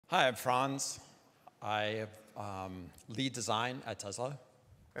Hi, I'm Franz. I lead design at Tesla.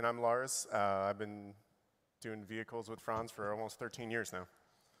 And I'm Lars. I've been doing vehicles with Franz for almost 13 years now.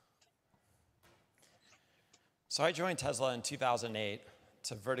 So I joined Tesla in 2008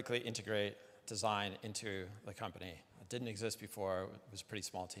 to vertically integrate design into the company. It didn't exist before. It was a pretty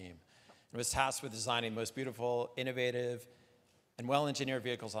small team. It was tasked with designing the most beautiful, innovative, and well-engineered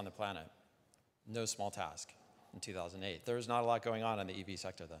vehicles on the planet. No small task in 2008. There was not a lot going on in the EV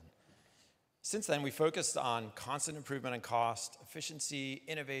sector then. Since then, we focused on constant improvement in cost, efficiency,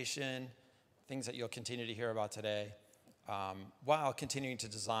 innovation, things that you'll continue to hear about today, while continuing to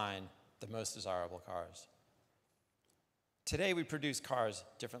design the most desirable cars. Today, we produce cars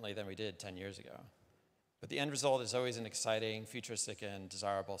differently than we did 10 years ago. But the end result is always an exciting, futuristic, and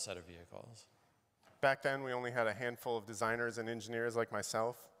desirable set of vehicles. Back then, we only had a handful of designers and engineers like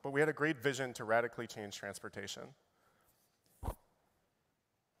myself, but we had a great vision to radically change transportation.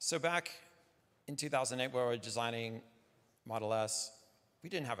 So back in 2008, where we were designing Model S, we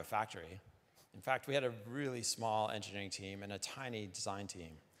didn't have a factory. In fact, we had a really small engineering team and a tiny design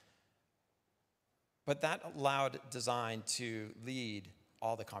team. But that allowed design to lead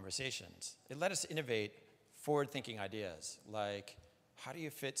all the conversations. It let us innovate forward-thinking ideas, like how do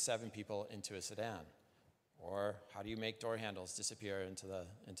you fit 7 people into a sedan? Or how do you make door handles disappear into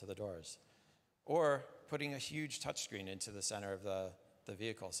the doors? Or putting a huge touchscreen into the center of the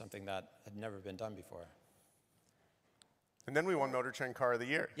vehicle, something that had never been done before. And then we won Motor Trend Car of the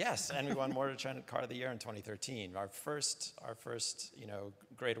Year. Yes, and we won Motor Trend Car of the Year in 2013. Our first,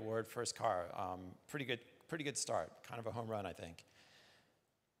 great award, first car. Pretty good start. Kind of a home run, I think.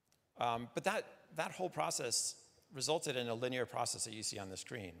 But that whole process resulted in a linear process that you see on the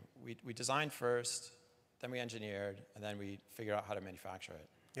screen. We designed first, then we engineered, and then we figured out how to manufacture it.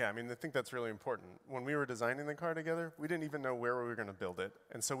 Yeah, I mean, I think that's really important. When we were designing the car together, we didn't even know where we were going to build it.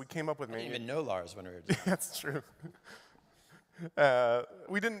 And so we came up with... I didn't even know Lars when we were designing. That's true.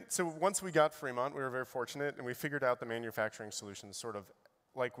 So once we got Fremont, we were very fortunate, and we figured out the manufacturing solution sort of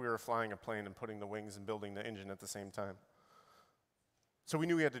like we were flying a plane and putting the wings and building the engine at the same time. So we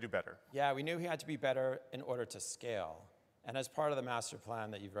knew we had to do better. Yeah, we knew we had to be better in order to scale. And as part of the master plan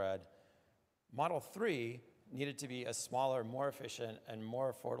that you've read, Model 3 needed to be a smaller, more efficient, and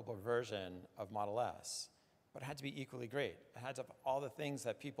more affordable version of Model S. But it had to be equally great. It had to have all the things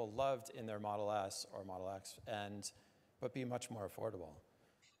that people loved in their Model S or Model X, but be much more affordable.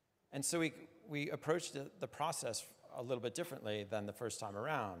 And so we approached the process a little bit differently than the first time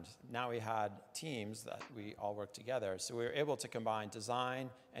around. Now we had teams that we all worked together, so we were able to combine design,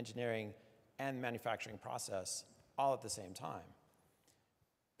 engineering, and manufacturing process all at the same time.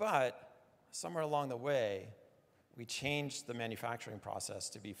 But somewhere along the way, we changed the manufacturing process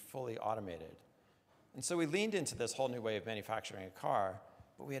to be fully automated. And so we leaned into this whole new way of manufacturing a car,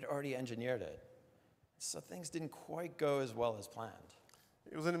 but we had already engineered it. So things didn't quite go as well as planned.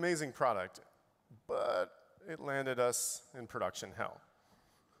 It was an amazing product, but it landed us in production hell.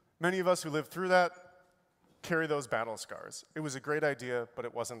 Many of us who lived through that carry those battle scars. It was a great idea, but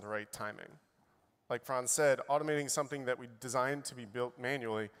it wasn't the right timing. Like Franz said, automating something that we designed to be built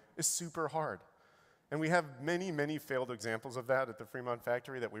manually is super hard. And we have many, many failed examples of that at the Fremont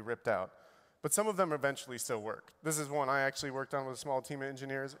factory that we ripped out. But some of them eventually still work. This is one I actually worked on with a small team of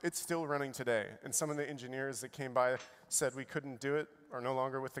engineers. It's still running today. And some of the engineers that came by said we couldn't do it, are no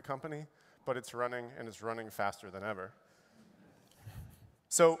longer with the company, but it's running, and it's running faster than ever.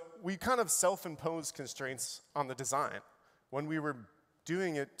 So we kind of self-imposed constraints on the design when we were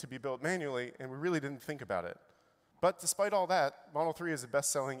doing it to be built manually, and we really didn't think about it. But despite all that, Model 3 is the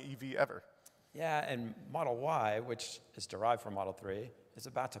best-selling EV ever. Yeah, and Model Y, which is derived from Model 3, is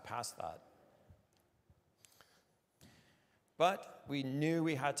about to pass that. But we knew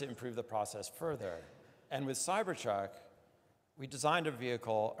we had to improve the process further. And with Cybertruck, we designed a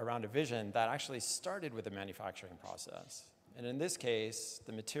vehicle around a vision that actually started with the manufacturing process. And in this case,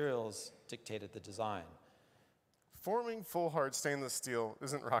 the materials dictated the design. Forming full hard stainless steel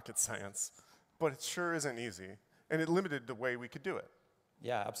isn't rocket science, but it sure isn't easy. And it limited the way we could do it.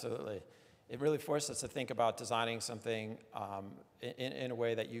 Yeah, absolutely. It really forced us to think about designing something in a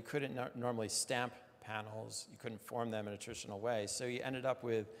way that you couldn't normally stamp panels. You couldn't form them in a traditional way. So you ended up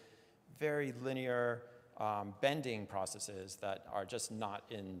with very linear bending processes that are just not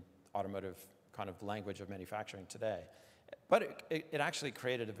in automotive kind of language of manufacturing today. But it actually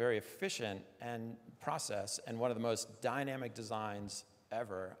created a very efficient process and one of the most dynamic designs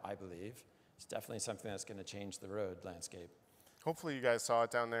ever, I believe. It's definitely something that's going to change the road landscape. Hopefully you guys saw it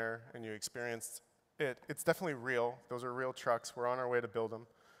down there and you experienced it. It's definitely real. Those are real trucks. We're on our way to build them.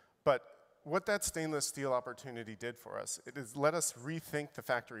 But what that stainless steel opportunity did for us, it has let us rethink the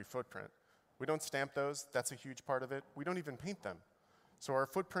factory footprint. We don't stamp those, that's a huge part of it. We don't even paint them. So our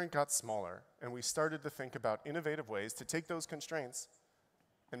footprint got smaller, and we started to think about innovative ways to take those constraints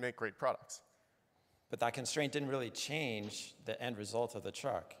and make great products. But that constraint didn't really change the end result of the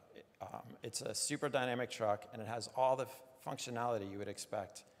truck. It's a super dynamic truck, and it has all the functionality you would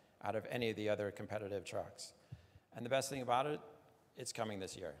expect out of any of the other competitive trucks. And the best thing about it, it's coming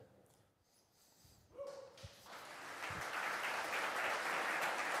this year.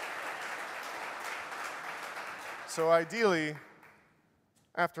 So ideally,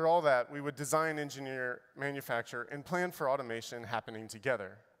 after all that, we would design, engineer, manufacture, and plan for automation happening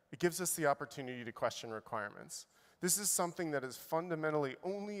together. It gives us the opportunity to question requirements. This is something that is fundamentally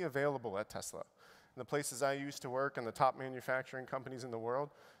only available at Tesla. In the places I used to work and the top manufacturing companies in the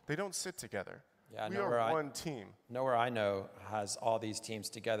world, they don't sit together. Yeah, we are one team. Nowhere I know has all these teams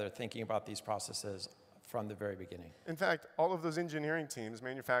together thinking about these processes from the very beginning. In fact, all of those engineering teams,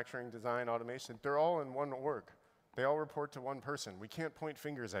 manufacturing, design, automation, they're all in one org. They all report to one person. We can't point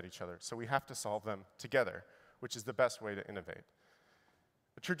fingers at each other, so we have to solve them together, which is the best way to innovate.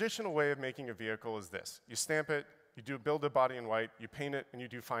 A traditional way of making a vehicle is this. You stamp it, you build a body in white, you paint it, and you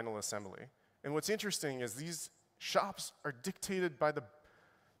do final assembly. And what's interesting is these shops are dictated by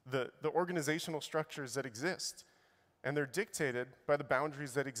the organizational structures that exist, and they're dictated by the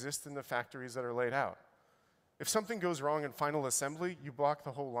boundaries that exist in the factories that are laid out. If something goes wrong in final assembly, you block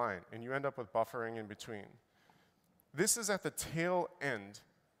the whole line, and you end up with buffering in between. This is at the tail end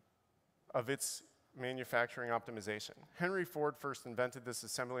of its manufacturing optimization. Henry Ford first invented this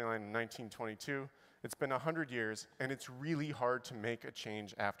assembly line in 1922. It's been 100 years, and it's really hard to make a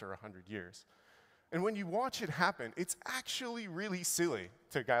change after 100 years. And when you watch it happen, it's actually really silly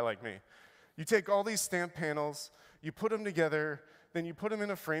to a guy like me. You take all these stamp panels, you put them together, then you put them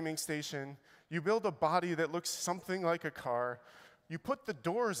in a framing station, you build a body that looks something like a car, you put the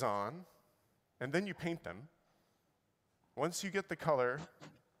doors on, and then you paint them. Once you get the color,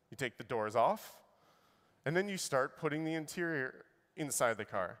 you take the doors off, and then you start putting the interior inside the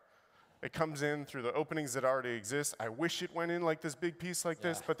car. It comes in through the openings that already exist. I wish it went in like this big piece like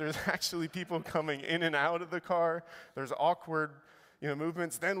this, but there's actually people coming in and out of the car. There's awkward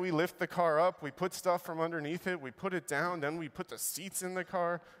movements. Then we lift the car up. We put stuff from underneath it. We put it down. Then we put the seats in the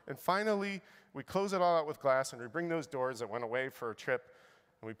car. And finally, we close it all out with glass, and we bring those doors that went away for a trip,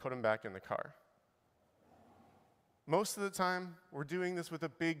 and we put them back in the car. Most of the time, we're doing this with a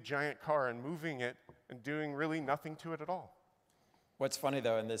big, giant car and moving it and doing really nothing to it at all. What's funny,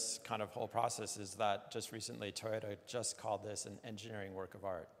 though, in this kind of whole process is that just recently, Toyota just called this an engineering work of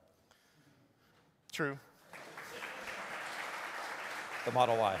art. True. The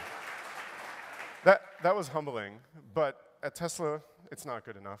Model Y. That was humbling, but at Tesla, it's not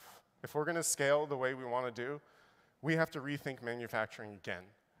good enough. If we're going to scale the way we want to do, we have to rethink manufacturing again.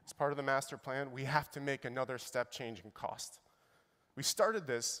 As part of the master plan, we have to make another step change in cost. We started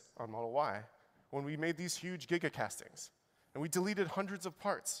this on Model Y when we made these huge gigacastings, and we deleted hundreds of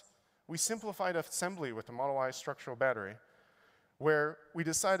parts. We simplified assembly with the Model Y structural battery, where we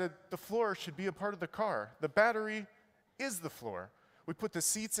decided the floor should be a part of the car. The battery is the floor. We put the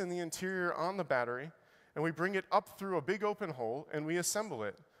seats and the interior on the battery, and we bring it up through a big open hole, and we assemble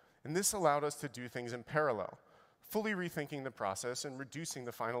it. And this allowed us to do things in parallel, fully rethinking the process and reducing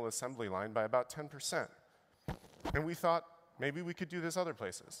the final assembly line by about 10%. And we thought maybe we could do this other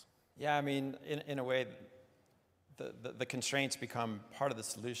places. Yeah, I mean, in a way, the constraints become part of the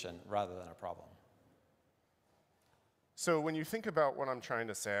solution rather than a problem. So when you think about what I'm trying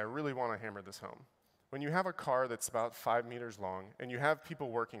to say, I really want to hammer this home. When you have a car that's about 5 meters long, and you have people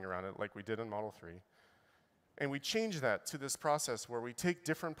working around it like we did in Model 3, and we change that to this process where we take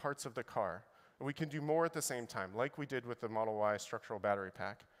different parts of the car, and we can do more at the same time, like we did with the Model Y structural battery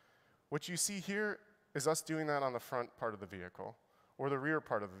pack. What you see here is us doing that on the front part of the vehicle, or the rear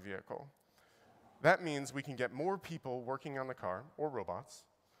part of the vehicle. That means we can get more people working on the car, or robots,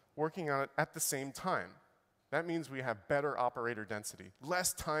 working on it at the same time. That means we have better operator density,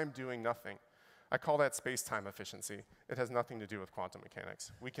 less time doing nothing. I call that space-time efficiency. It has nothing to do with quantum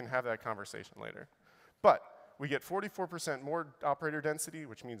mechanics. We can have that conversation later. But we get 44% more operator density,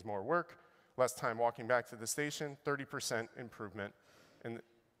 which means more work, less time walking back to the station, 30% improvement in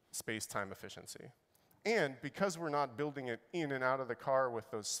space-time efficiency. And because we're not building it in and out of the car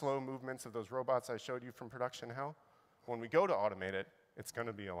with those slow movements of those robots I showed you from production hell, when we go to automate it, it's going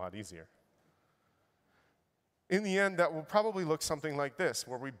to be a lot easier. In the end, that will probably look something like this,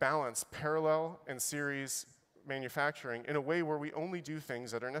 where we balance parallel and series manufacturing in a way where we only do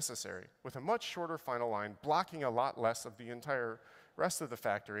things that are necessary, with a much shorter final line, blocking a lot less of the entire rest of the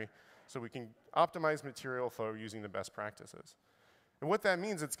factory, so we can optimize material flow using the best practices. And what that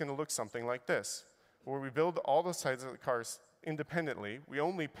means, it's going to look something like this, where we build all the sides of the cars independently. We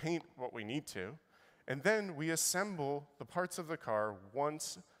only paint what we need to, and then we assemble the parts of the car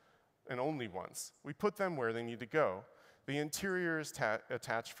once and only once. We put them where they need to go. The interior is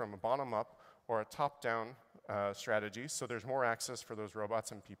attached from a bottom-up or a top-down strategy, so there's more access for those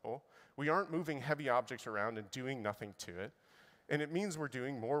robots and people. We aren't moving heavy objects around and doing nothing to it, and it means we're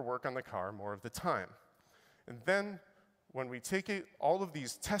doing more work on the car more of the time. And then, when we take all of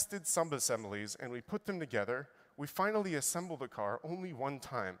these tested sub-assemblies and we put them together, we finally assemble the car only one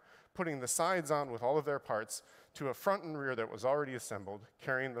time, putting the sides on with all of their parts to a front and rear that was already assembled,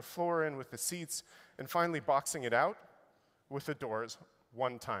 carrying the floor in with the seats, and finally boxing it out with the doors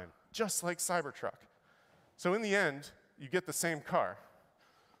one time, just like Cybertruck. So in the end, you get the same car,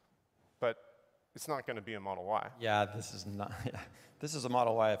 but it's not going to be a Model Y. Yeah, this is not. Yeah. This is a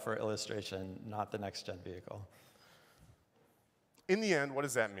Model Y for illustration, not the next-gen vehicle. In the end, what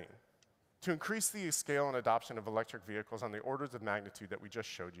does that mean? To increase the scale and adoption of electric vehicles on the orders of magnitude that we just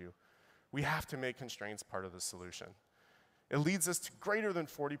showed you, we have to make constraints part of the solution. It leads us to greater than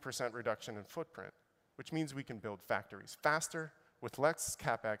 40% reduction in footprint, which means we can build factories faster, with less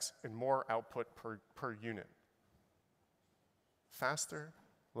CapEx and more output per unit. Faster,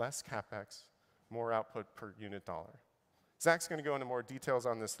 less CapEx, more output per unit dollar. Zach's going to go into more details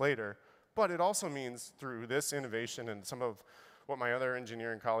on this later, but it also means through this innovation and some of what my other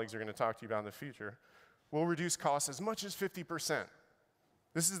engineering colleagues are going to talk to you about in the future, we'll reduce costs as much as 50%.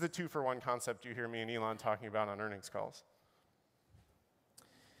 This is the 2-for-1 concept you hear me and Elon talking about on earnings calls.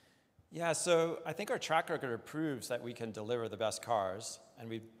 Yeah, so I think our track record proves that we can deliver the best cars, and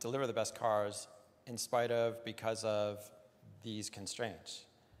we deliver the best cars in spite of, because of these constraints.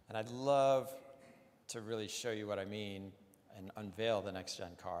 And I'd love to really show you what I mean and unveil the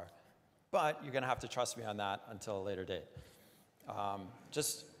next-gen car. But you're going to have to trust me on that until a later date.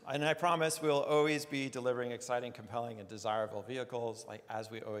 And I promise we'll always be delivering exciting, compelling, and desirable vehicles, like as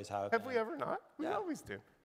we always have. Have we ever not? We always do.